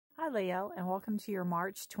Leo, and welcome to your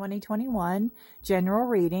March 2021 general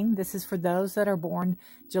reading. This is for those that are born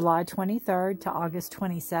July 23rd to August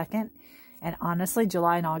 22nd. And honestly,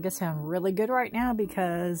 July and August sound really good right now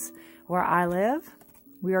because where I live,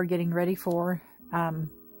 we are getting ready for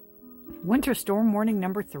winter storm warning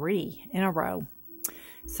number 3 in a row.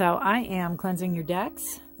 So I am cleansing your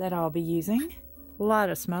decks that I'll be using. A lot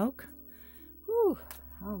of smoke. Whew.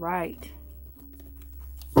 All right.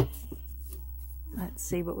 Let's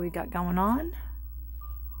see what we got going on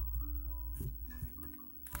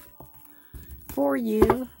for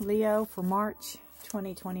you, Leo, for March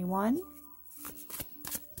 2021.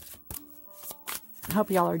 I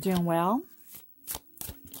hope y'all are doing well.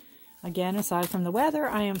 Again, aside from the weather,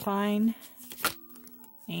 I am fine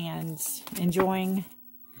and enjoying.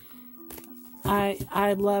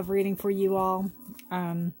 I love reading for you all.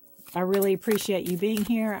 I really appreciate you being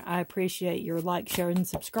here. I appreciate your like, share, and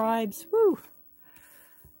subscribes. Woo!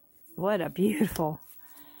 What a beautiful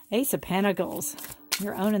Ace of Pentacles.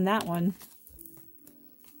 You're owning that one.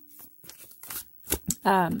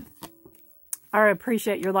 I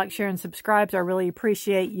appreciate your like, share, and subscribes. I really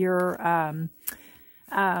appreciate your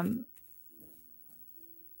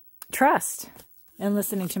trust in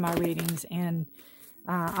listening to my readings. And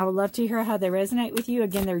I would love to hear how they resonate with you.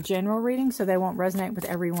 Again, they're general readings, so they won't resonate with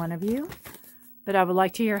every one of you. But I would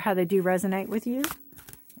like to hear how they do resonate with you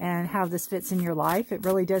and how this fits in your life. It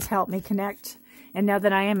really does help me connect. And know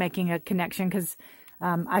that I am making a connection because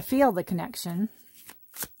I feel the connection.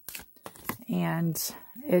 And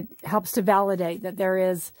it helps to validate that there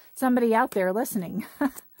is somebody out there listening.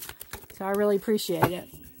 So I really appreciate it.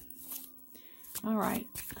 All right.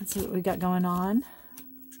 Let's see what we got going on.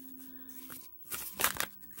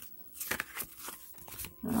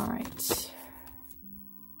 All right.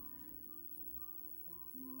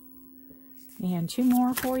 And 2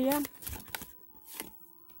 more for you.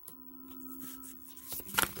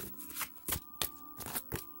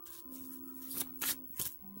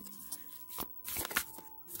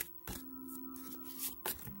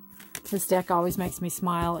 This deck always makes me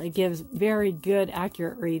smile. It gives very good,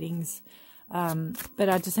 accurate readings. But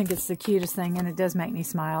I just think it's the cutest thing, and it does make me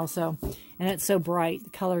smile. So, and it's so bright.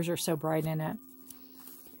 The colors are so bright in it.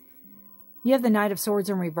 You have the Knight of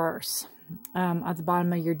Swords in reverse at the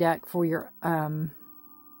bottom of your deck for your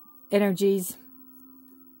energies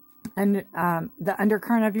and the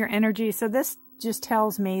undercurrent of your energy. So this just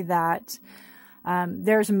tells me that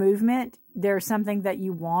there's movement. There's something that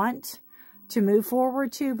you want to move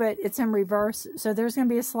forward to, but it's in reverse. So there's going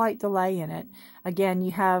to be a slight delay in it. Again,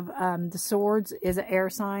 you have the Swords is an air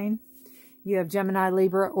sign. You have Gemini,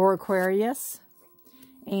 Libra, or Aquarius.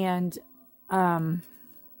 And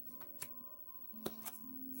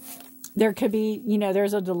there could be, you know,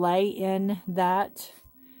 there's a delay in that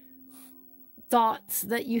thoughts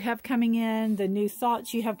that you have coming in, the new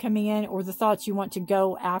thoughts you have coming in, or the thoughts you want to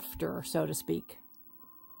go after, so to speak.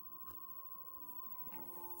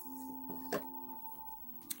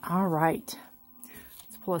 All right.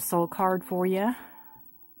 Let's pull a soul card for you.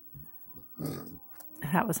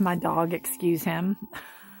 That was my dog. Excuse him.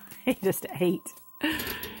 He just ate.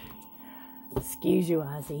 Excuse you,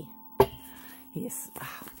 Ozzy.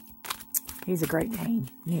 He's a great Dane.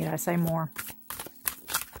 Need I say more?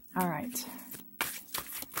 All right.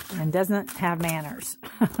 And doesn't have manners.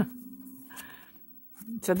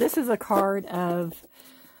 So this is a card of,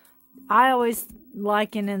 I always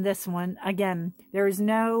liken in this one, again, there's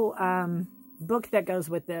no book that goes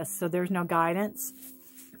with this, so there's no guidance.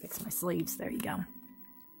 Fix my sleeves. There you go.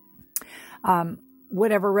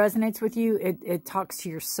 Whatever resonates with you, it talks to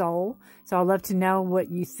your soul. So I'd love to know what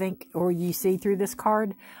you think or you see through this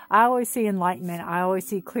card. I always see enlightenment. I always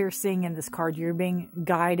see clear seeing in this card. You're being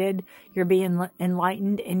guided. You're being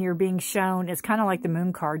enlightened, and you're being shown. It's kind of like the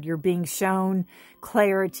Moon card. You're being shown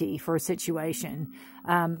clarity for a situation.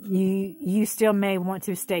 You still may want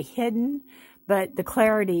to stay hidden, but the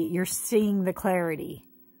clarity, you're seeing the clarity.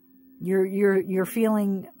 You're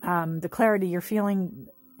feeling the clarity. You're feeling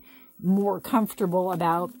more comfortable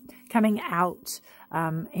about coming out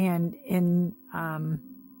and in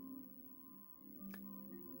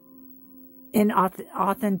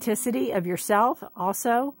authenticity of yourself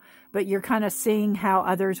also, but you're kind of seeing how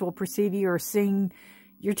others will perceive you, or seeing,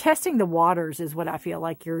 you're testing the waters is what I feel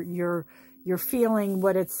like. You're feeling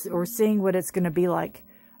what it's, or seeing what it's going to be like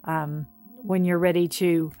when you're ready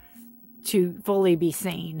to fully be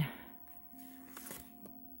seen.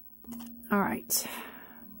 All right.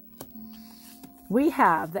 We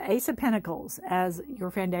have the Ace of Pentacles as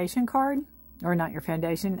your foundation card, or not your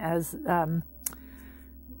foundation, as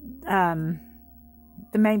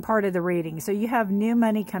the main part of the reading. So you have new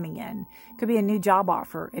money coming in. It could be a new job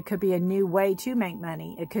offer. It could be a new way to make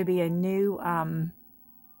money. It could be a new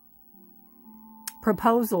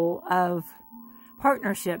proposal of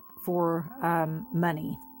partnership for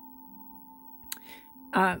money.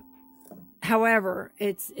 However,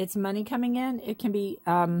 it's money coming in. It can be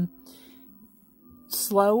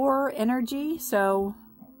slower energy. So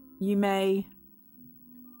you may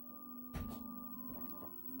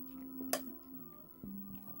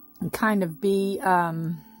kind of be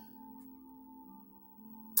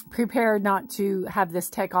prepared not to have this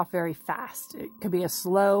take off very fast. It could be a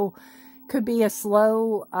slow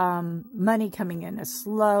money coming in, a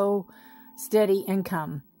slow, steady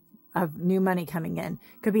income of new money coming in.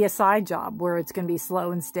 Could be a side job where it's going to be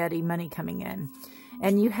slow and steady money coming in.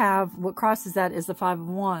 And you have, what crosses that is the Five of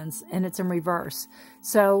Wands, and it's in reverse.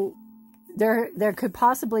 So there could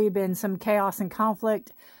possibly have been some chaos and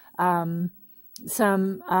conflict, some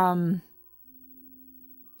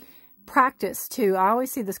practice too. I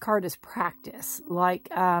always see this card as practice, like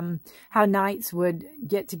how knights would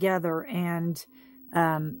get together and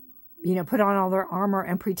you know, put on all their armor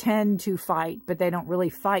and pretend to fight, but they don't really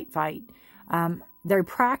fight. They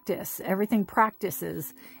practice. Everything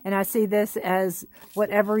practices. And I see this as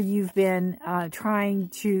whatever you've been trying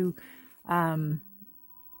to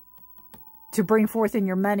bring forth in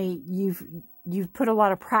your money, you've put a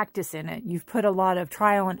lot of practice in it. You've put a lot of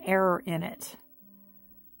trial and error in it.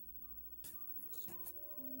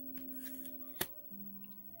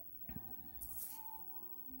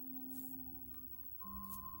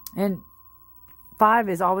 And 5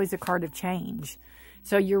 is always a card of change.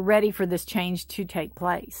 So you're ready for this change to take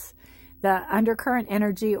place. The undercurrent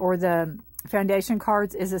energy or the foundation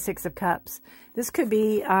cards is a Six of Cups. This could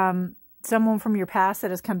be someone from your past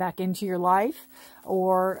that has come back into your life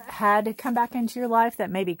or had come back into your life that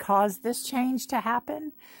maybe caused this change to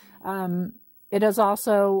happen. It is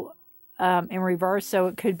also in reverse. So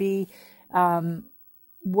it could be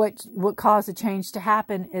what caused the change to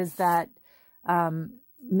happen is that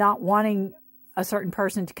not wanting a certain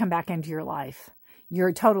person to come back into your life.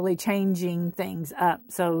 You're totally changing things up.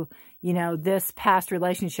 So, you know, this past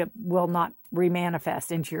relationship will not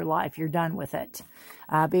remanifest into your life. You're done with it.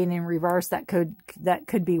 Being in reverse, that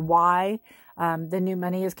could be why the new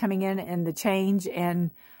money is coming in, and the change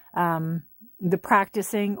and the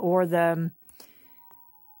practicing, or the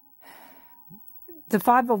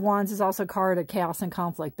Five of Wands is also a card of chaos and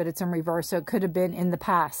conflict, but it's in reverse. So it could have been in the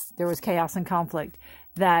past. There was chaos and conflict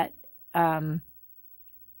that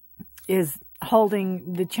is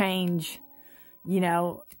holding the change, you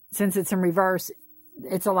know, since it's in reverse,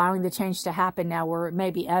 it's allowing the change to happen now, where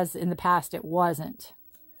maybe as in the past it wasn't.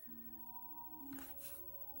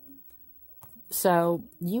 So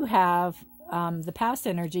you have the past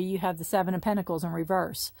energy, you have the Seven of Pentacles in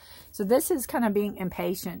reverse. So this is kind of being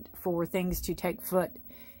impatient for things to take foot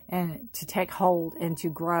and to take hold and to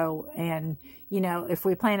grow. And, you know, if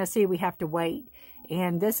we plant a seed, we have to wait.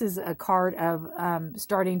 And this is a card of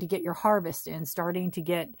starting to get your harvest in, starting to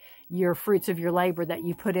get your fruits of your labor that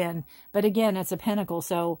you put in. But again, it's a pentacle.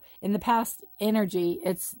 So in the past energy,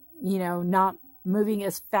 it's, you know, not moving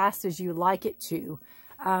as fast as you like it to.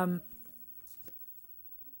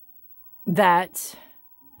 That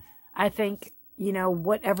I think, you know,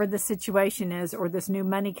 whatever the situation is, or this new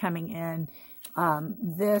money coming in,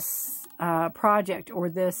 this project, or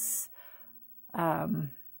this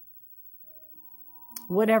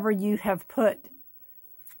whatever you have put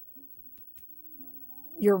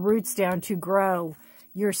your roots down to grow,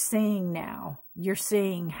 you're seeing now. You're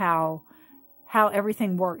seeing how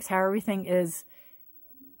everything works, how everything is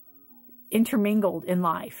intermingled in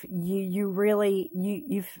life.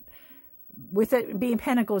 You've with it being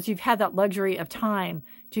Pentacles, you've had that luxury of time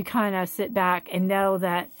to kind of sit back and know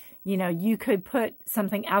that, you know, you could put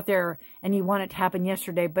something out there and you want it to happen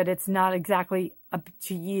yesterday, but it's not exactly up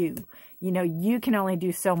to you. You know, you can only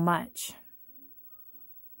do so much.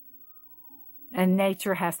 And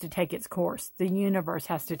nature has to take its course. The universe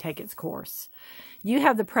has to take its course. You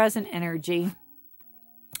have the present energy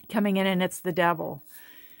coming in, and it's the Devil.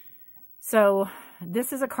 So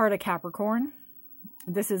this is a card of Capricorn.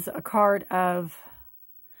 This is a card of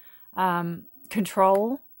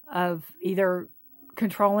control, of either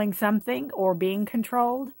controlling something or being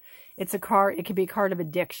controlled. It's a card, it could be a card of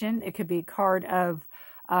addiction. It could be a card of,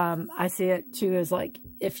 I see it too as like,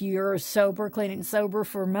 if you're sober, clean sober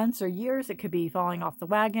for months or years, it could be falling off the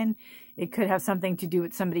wagon. It could have something to do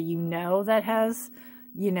with somebody you know that has,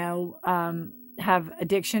 you know, have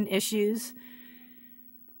addiction issues.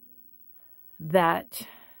 That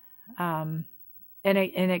And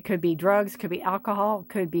it could be drugs, could be alcohol,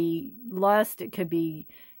 could be lust, it could be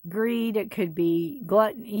greed, it could be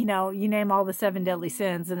glutton, you know, you name all the 7 deadly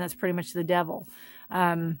sins, and that's pretty much the devil.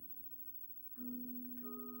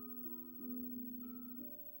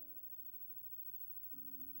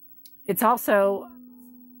 It's also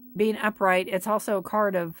being upright. It's also a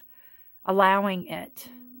card of allowing it.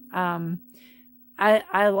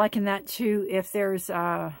 I liken that to if there's,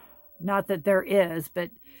 not that there is,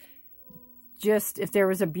 but just if there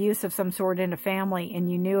was abuse of some sort in a family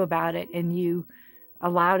and you knew about it and you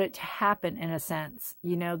allowed it to happen, in a sense,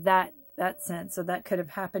 you know, that sense. So that could have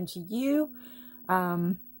happened to you.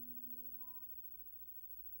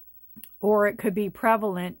 Or it could be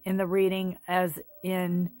prevalent in the reading as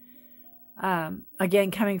in,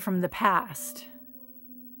 again, coming from the past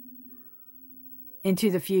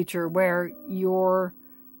into the future, where your,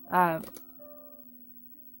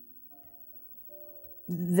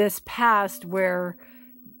 this past where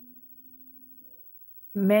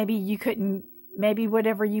maybe you couldn't, maybe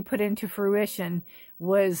whatever you put into fruition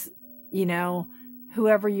was, you know,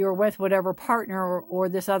 whoever you're with, whatever partner or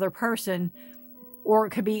this other person, or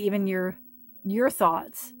it could be even your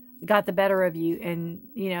thoughts got the better of you, and,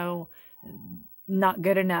 you know, not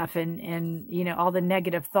good enough, and, you know, all the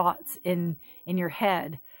negative thoughts in your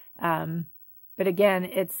head. But again,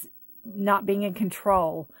 it's not being in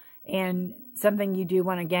control. And something you do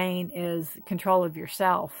want to gain is control of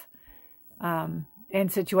yourself, and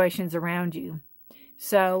situations around you.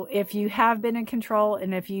 So if you have been in control,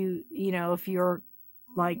 and if you know, if you're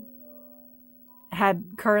like, had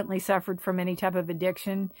currently suffered from any type of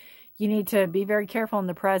addiction, you need to be very careful in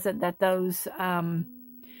the present that those,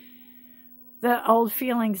 the old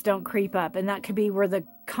feelings don't creep up. And that could be where the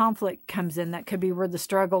conflict comes in. That could be where the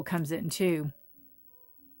struggle comes in too.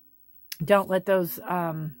 Don't let those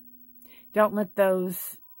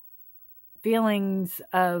feelings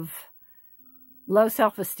of low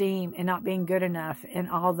self-esteem and not being good enough and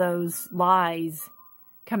all those lies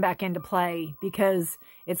come back into play, because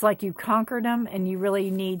it's like you've conquered them, and you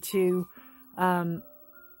really need to,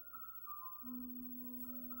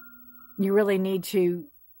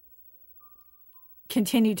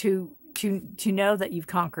 continue to know that you've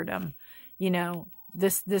conquered them. You know,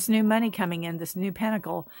 this new money coming in, this new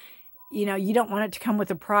pentacle, you know, you don't want it to come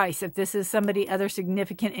with a price. If this is somebody other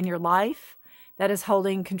significant in your life that is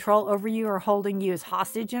holding control over you or holding you as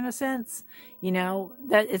hostage in a sense, you know,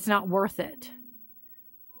 that it's not worth it.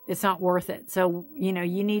 It's not worth it. So, you know,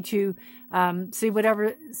 you need to see what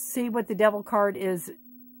the devil card is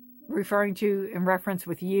referring to in reference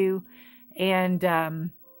with you,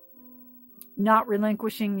 and not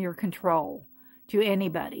relinquishing your control to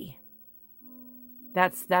anybody.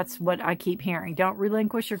 That's what I keep hearing. Don't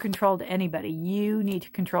relinquish your control to anybody. You need to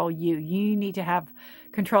control you. You need to have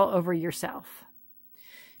control over yourself.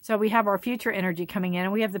 So we have our future energy coming in,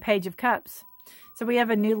 and we have the Page of Cups. So we have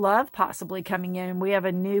a new love possibly coming in. We have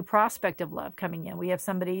a new prospect of love coming in. We have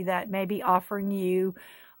somebody that may be offering you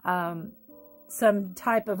some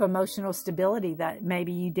type of emotional stability that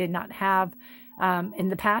maybe you did not have in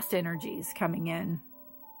the past energies coming in.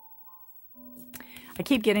 I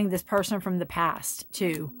keep getting this person from the past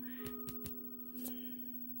too.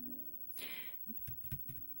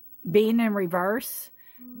 Being in reverse,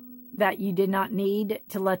 that you did not need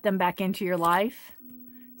to let them back into your life.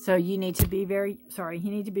 So you need to be very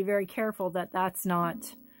careful that that's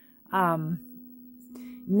not,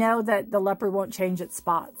 know that the leopard won't change its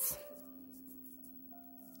spots.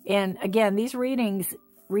 And again, these readings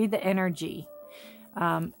read the energy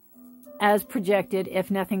as projected if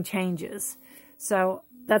nothing changes. So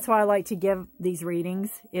that's why I like to give these readings,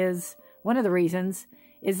 is one of the reasons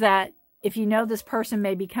is that if you know this person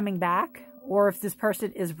may be coming back, or if this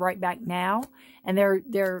person is right back now and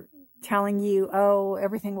they're telling you, oh,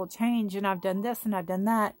 everything will change and I've done this and I've done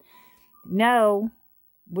that. No,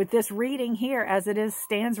 with this reading here as it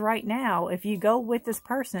stands right now, if you go with this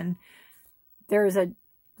person, there's a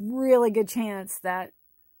really good chance that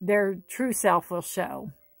their true self will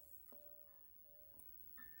show.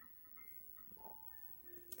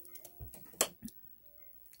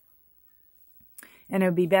 And it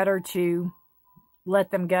would be better to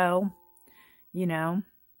let them go, you know,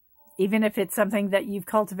 even if it's something that you've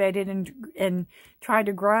cultivated and try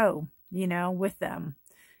to grow, you know, with them.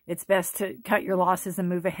 It's best to cut your losses and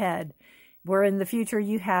move ahead. Where in the future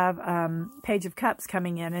you have Page of Cups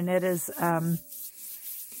coming in, and it is,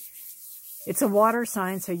 it's a water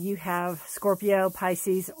sign. So you have Scorpio,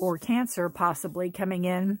 Pisces, or Cancer possibly coming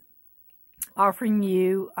in, offering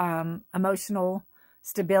you emotional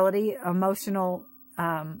stability, emotional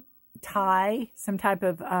tie, some type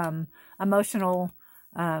of emotional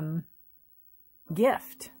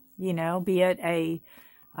gift, you know, be it a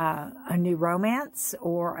new romance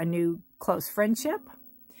or a new close friendship.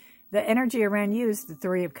 The energy around you is the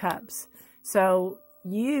Three of Cups. So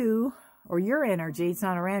you, or your energy, it's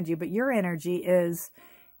not around you, but your energy is,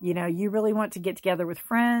 you know, you really want to get together with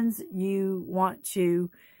friends. You want to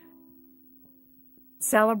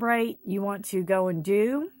celebrate. You want to go and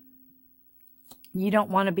do. You don't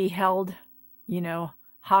want to be held, you know,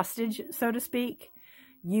 hostage, so to speak.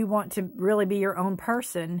 You want to really be your own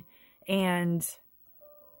person. And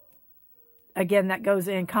again, that goes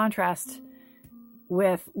in contrast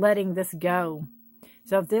with letting this go.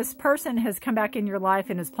 So if this person has come back in your life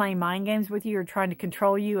and is playing mind games with you or trying to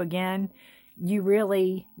control you again, you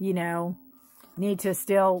really, you know, need to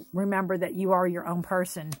still remember that you are your own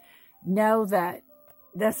person. Know that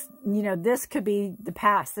this, you know, this could be the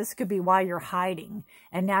past. This could be why you're hiding.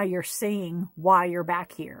 And now you're seeing why you're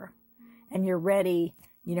back here. And you're ready,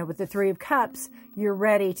 you know, with the Three of Cups, you're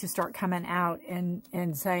ready to start coming out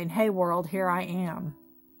and saying, hey, world, here I am.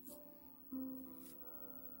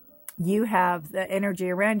 You have the energy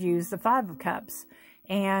around you is the Five of Cups.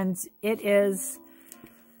 And it is,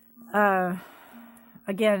 again,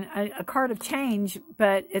 a card of change,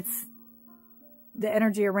 but it's the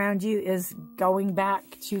energy around you is going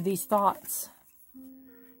back to these thoughts.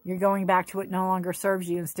 You're going back to what no longer serves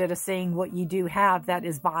you instead of seeing what you do have that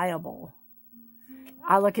is viable.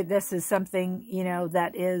 I look at this as something, you know,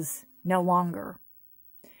 that is no longer.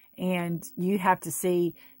 And you have to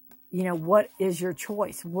see, you know, what is your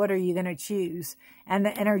choice? What are you going to choose? And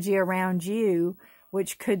the energy around you,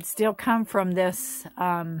 which could still come from this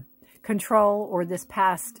control or this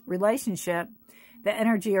past relationship, the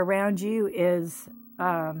energy around you is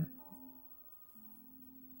one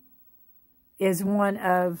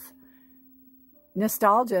of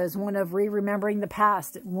nostalgia, is one of remembering the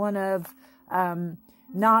past, one of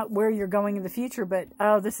not where you're going in the future, but,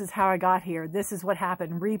 oh, this is how I got here. This is what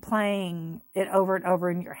happened. Replaying it over and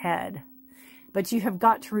over in your head. But you have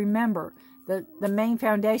got to remember that the main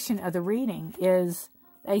foundation of the reading is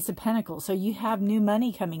the Ace of Pentacles. So you have new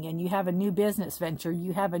money coming in. You have a new business venture.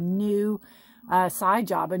 You have a new side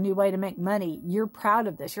job, a new way to make money. You're proud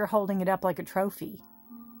of this. You're holding it up like a trophy.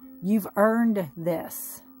 You've earned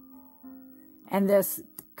this. And this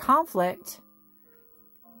conflict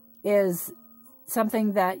is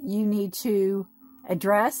something that you need to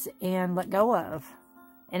address and let go of.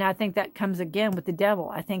 And I think that comes again with the devil.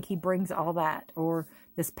 I think he brings all that, or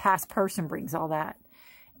this past person brings all that.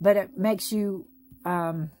 But it makes you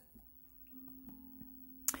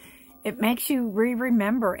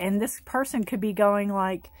remember. And this person could be going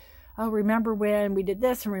like, oh, remember when we did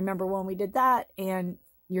this and remember when we did that. And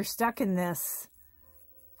you're stuck in this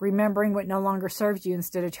remembering what no longer serves you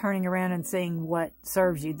instead of turning around and seeing what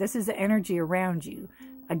serves you. This is the energy around you.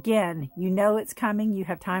 Again, you know it's coming. You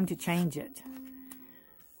have time to change it.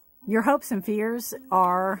 Your hopes and fears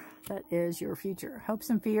are, that is your future. Hopes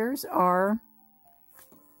and fears are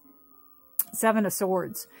Seven of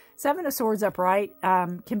Swords. Seven of Swords upright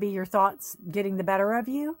can be your thoughts getting the better of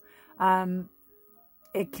you.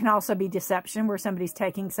 It can also be deception, where somebody's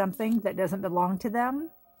taking something that doesn't belong to them.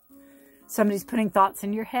 Somebody's putting thoughts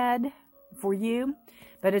in your head for you,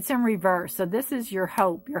 but it's in reverse. So this is your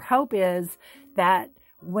hope. Your hope is that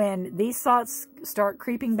when these thoughts start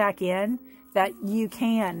creeping back in, that you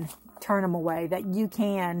can turn them away, that you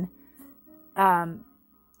can,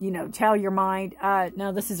 you know, tell your mind,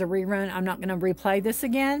 no, this is a rerun. I'm not going to replay this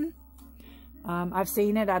again. I've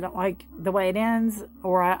seen it. I don't like the way it ends,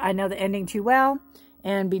 or I know the ending too well,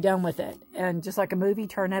 and be done with it. And just like a movie,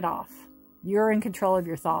 turn it off. You're in control of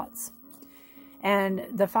your thoughts. And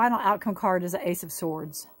the final outcome card is the Ace of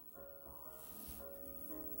Swords.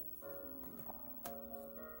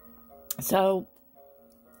 So,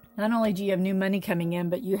 not only do you have new money coming in,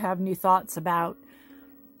 but you have new thoughts about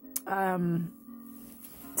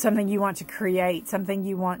something you want to create, something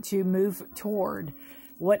you want to move toward.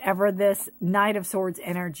 Whatever this Knight of Swords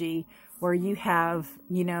energy, where you have,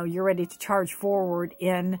 you know, you're ready to charge forward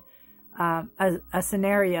in a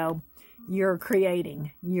scenario you're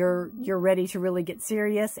creating. You're ready to really get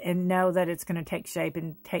serious and know that it's going to take shape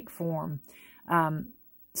and take form.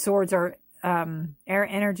 Swords are air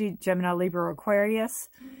energy, Gemini, Libra, Aquarius.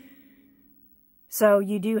 So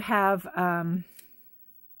you do have, and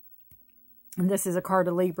this is a card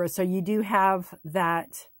of Libra, so you do have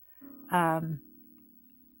that, the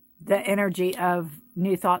energy of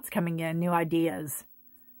new thoughts coming in, new ideas.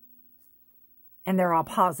 And they're all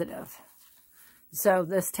positive. So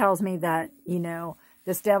this tells me that, you know,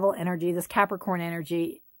 this devil energy, this Capricorn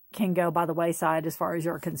energy can go by the wayside as far as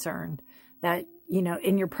you're concerned. That you know,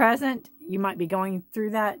 in your present, you might be going through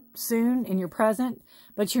that soon in your present,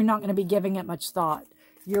 but you're not going to be giving it much thought.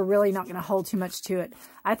 You're really not going to hold too much to it.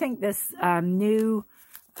 I think this new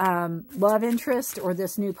love interest, or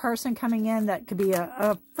this new person coming in, that could be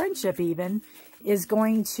a friendship even, is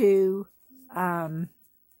going to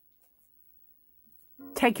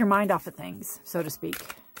take your mind off of things, so to speak.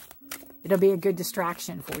 It'll be a good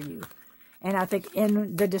distraction for you. And I think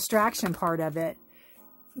in the distraction part of it,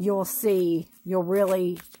 you'll see, you'll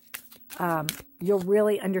really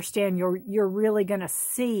understand, you're really going to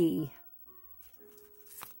see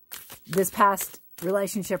this past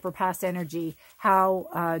relationship or past energy,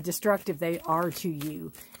 how destructive they are to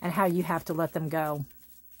you, and how you have to let them go.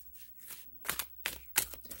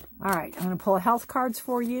 All right, I'm going to pull health cards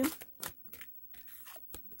for you.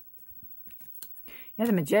 You're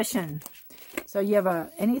the Magician. So you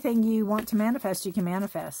have anything you want to manifest, you can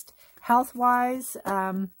manifest. Health-wise,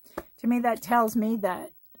 to me, that tells me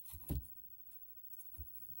that,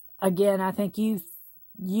 again, I think you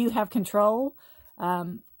have control.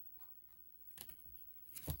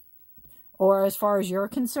 Or as far as you're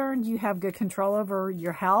concerned, you have good control over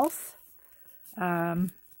your health. That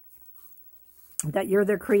you're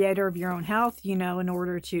the creator of your own health. You know, in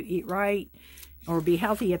order to eat right or be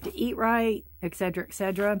healthy, you have to eat right, etc.,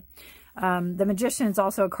 etc. The Magician is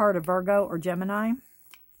also a card of Virgo or Gemini,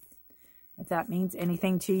 if that means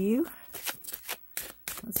anything to you.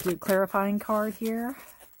 Let's do a clarifying card here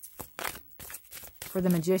for the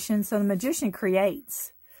Magician. So the Magician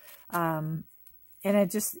creates. And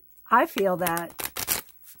I feel that,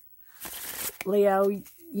 Leo,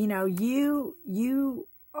 you know, you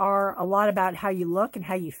are a lot about how you look and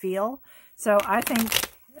how you feel. So I think,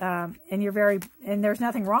 and there's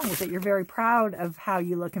nothing wrong with it. You're very proud of how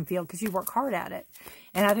you look and feel because you work hard at it.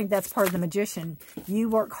 And I think that's part of the Magician. You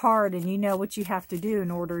work hard and you know what you have to do in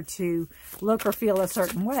order to look or feel a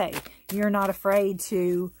certain way. You're not afraid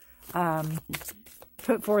to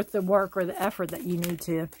put forth the work or the effort that you need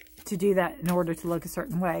to do that in order to look a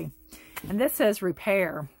certain way. And this says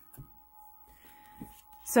repair.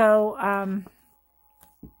 So,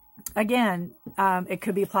 again, it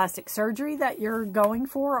could be plastic surgery that you're going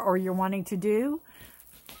for or you're wanting to do.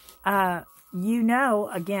 You know,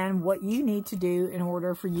 again, what you need to do in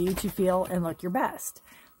order for you to feel and look your best.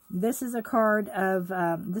 This is a card of,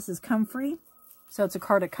 this is comfrey. So it's a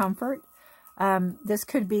card of comfort. This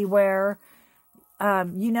could be where,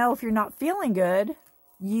 you know, if you're not feeling good,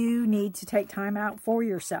 you need to take time out for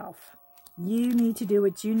yourself. You need to do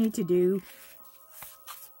what you need to do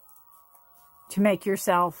to make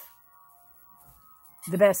yourself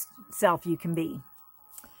the best self you can be.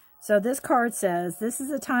 So this card says, this is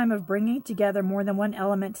a time of bringing together more than one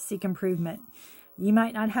element to seek improvement. You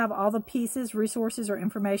might not have all the pieces, resources, or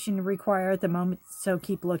information you require at the moment, so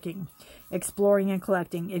keep looking, exploring, and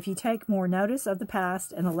collecting. If you take more notice of the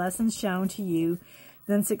past and the lessons shown to you,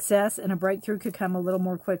 then success and a breakthrough could come a little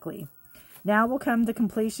more quickly. Now will come the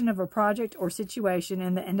completion of a project or situation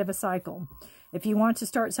and the end of a cycle. If you want to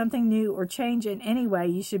start something new or change in any way,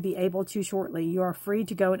 you should be able to shortly. You are free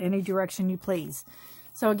to go in any direction you please.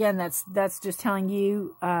 So again, that's just telling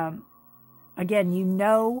you, again, you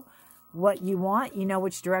know what you want. You know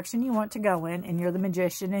which direction you want to go in, and you're the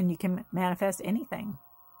Magician, and you can manifest anything.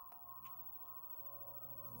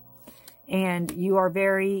 And you are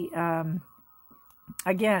very,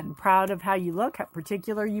 again, proud of how you look. In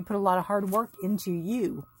particular, you put a lot of hard work into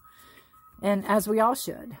you. And as we all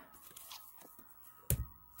should.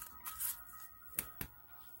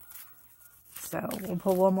 So we'll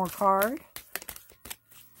pull one more card.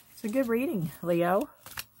 It's a good reading, Leo.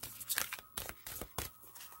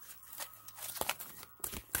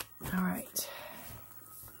 All right.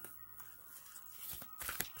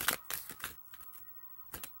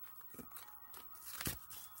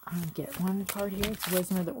 I'm going to get one card here. It's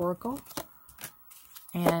Wisdom of the Oracle.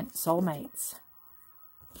 And Soulmates.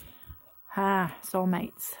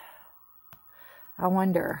 Soulmates. I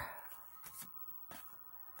wonder.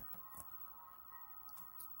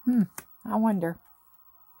 I wonder.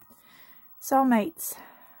 Soulmates.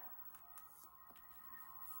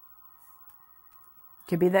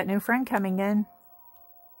 Could be that new friend coming in.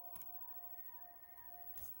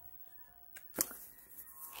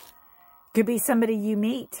 Could be somebody you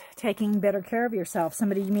meet taking better care of yourself.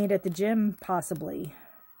 Somebody you meet at the gym, possibly.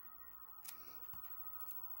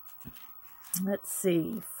 Let's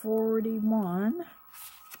see. 41.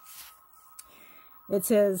 It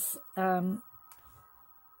says,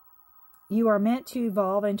 you are meant to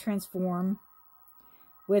evolve and transform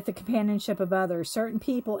with the companionship of others. Certain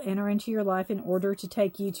people enter into your life in order to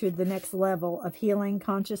take you to the next level of healing,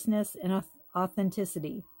 consciousness, and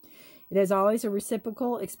authenticity. It is always a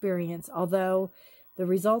reciprocal experience, although the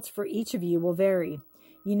results for each of you will vary.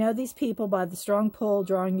 You know these people by the strong pull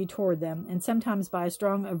drawing you toward them, and sometimes by a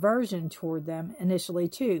strong aversion toward them initially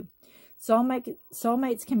too.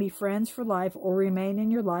 Soulmates can be friends for life or remain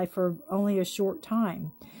in your life for only a short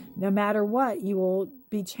time. No matter what, you will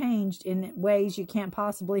be changed in ways you can't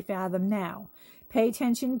possibly fathom now. Pay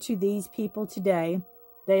attention to these people today.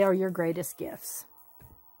 They are your greatest gifts.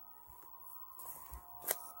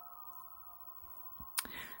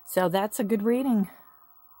 So that's a good reading,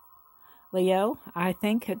 Leo. I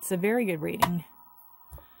think it's a very good reading.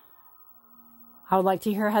 I would like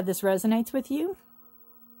to hear how this resonates with you,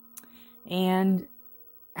 and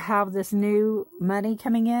how this new money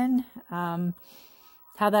coming in,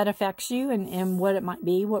 how that affects you, and what it might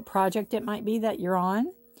be, what project it might be that you're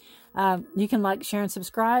on. You can like, share, and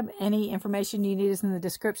subscribe. Any information you need is in the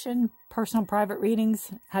description. Personal private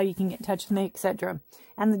readings, how you can get in touch with me, etc.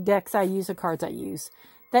 And the decks I use, the cards I use.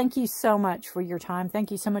 Thank you so much for your time. Thank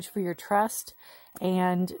you so much for your trust.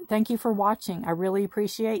 And thank you for watching. I really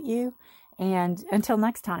appreciate you. And until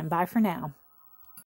next time, bye for now.